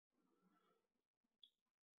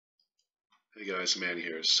Hey guys, Manny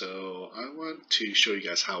here. So I want to show you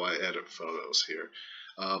guys how I edit photos here.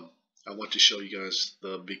 I want to show you guys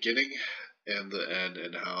the beginning and the end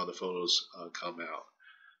and how the photos come out.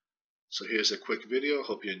 So here's a quick video.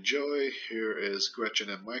 Hope you enjoy. Here is Gretchen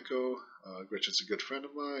and Michael. Gretchen's a good friend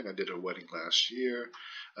of mine. I did her wedding last year.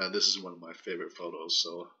 This is one of my favorite photos.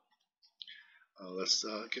 So let's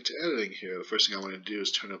get to editing here. The first thing I want to do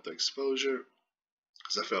is turn up the exposure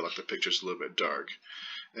because I felt like the picture's a little bit dark.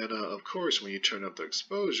 And of course, when you turn up the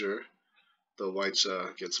exposure, the whites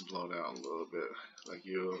gets blown out a little bit. Like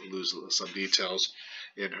you lose some details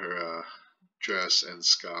in her dress and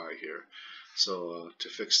sky here. So to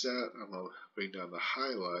fix that, I'm going to bring down the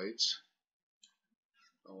highlights.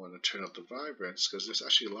 I want to turn up the vibrance because there's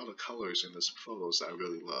actually a lot of colors in this photos that I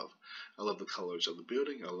really love. I love the colors of the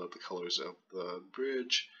building. I love the colors of the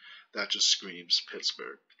bridge. That just screams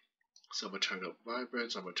Pittsburgh. So I'm going to turn up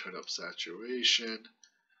vibrance. I'm going to turn up saturation.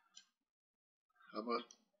 I'm going to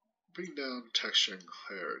bring down texture and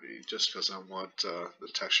clarity just because I want the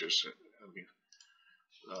textures,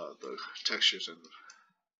 the textures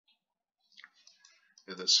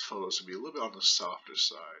in this photos to be a little bit on the softer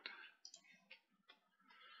side.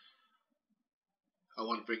 I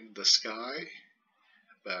want to bring the sky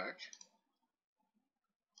back.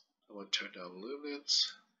 I want to turn down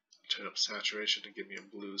luminance, turn up saturation to give me a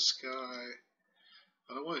blue sky.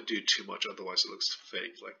 I don't want to do too much, otherwise it looks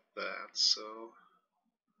fake like that, so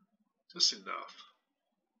just enough.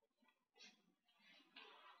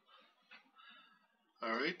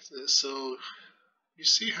 Alright, so you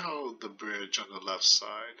see how the bridge on the left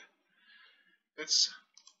side,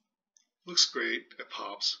 looks great, it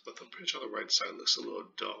pops, but the bridge on the right side looks a little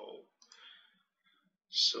dull.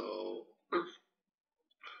 So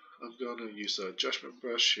I'm going to use a adjustment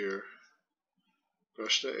brush here,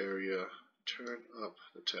 brush the area, turn up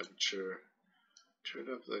the temperature, turn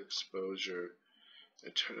up the exposure,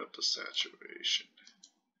 and turn up the saturation.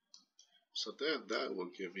 So then that will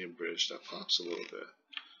give me a bridge that pops a little bit.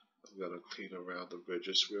 I'm going to clean around the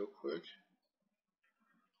bridges real quick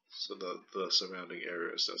so that the surrounding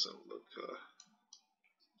areas doesn't look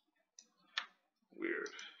weird.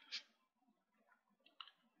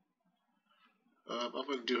 I'm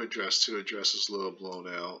going to do her dress too. Her dress is a little blown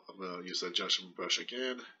out. I'm going to use the adjustment brush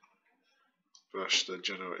again. Brush the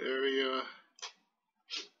general area.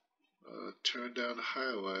 Turn down the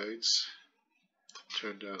highlights.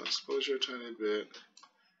 Turn down exposure a tiny bit.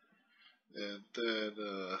 And then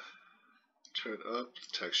turn up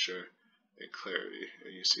texture and clarity.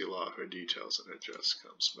 And you see a lot of her details in her dress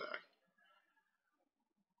comes back.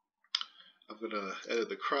 I'm going to edit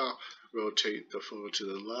the crop. Rotate the photo to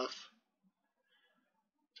the left.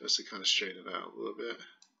 Just to kind of straighten it out a little bit.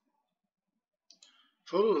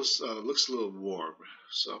 Photos looks a little warm,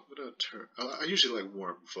 so I'm gonna turn. I usually like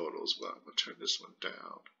warm photos, but I'm gonna turn this one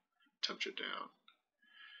down, temperature down,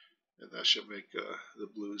 and that should make the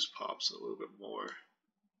blues pops a little bit more.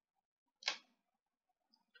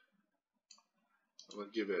 I'm gonna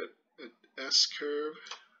give it an S curve.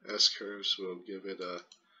 S curves will give it a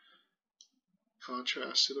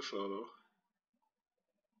contrast to the photo.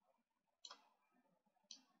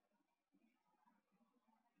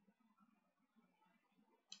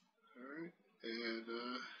 And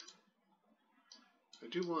I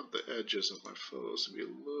do want the edges of my photos to be a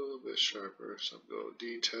little bit sharper, so I'm going to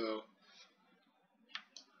detail.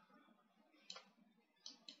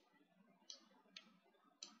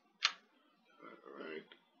 Alright.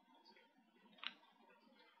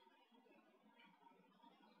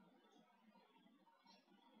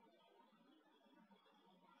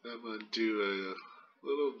 I'm going to do a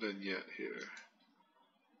little vignette here.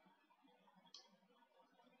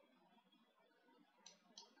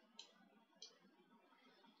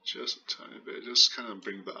 Just a tiny bit, just kind of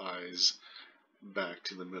bring the eyes back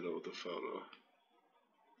to the middle of the photo.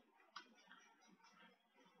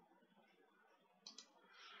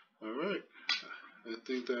 Alright, I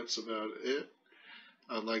think that's about it.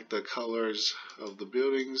 I like the colors of the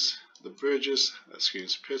buildings, the bridges, that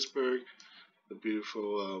screams Pittsburgh, the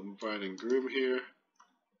beautiful bride and groom here.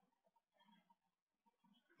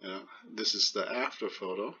 This is the after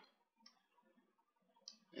photo.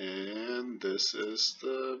 And this is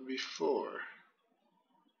the before.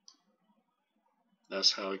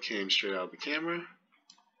 That's how it came straight out of the camera.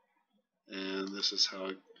 And this is how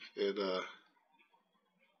it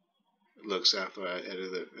looks after I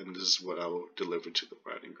edit it. And this is what I will deliver to the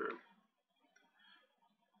bride and groom.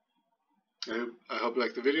 I hope you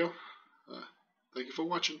liked the video. Thank you for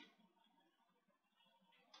watching.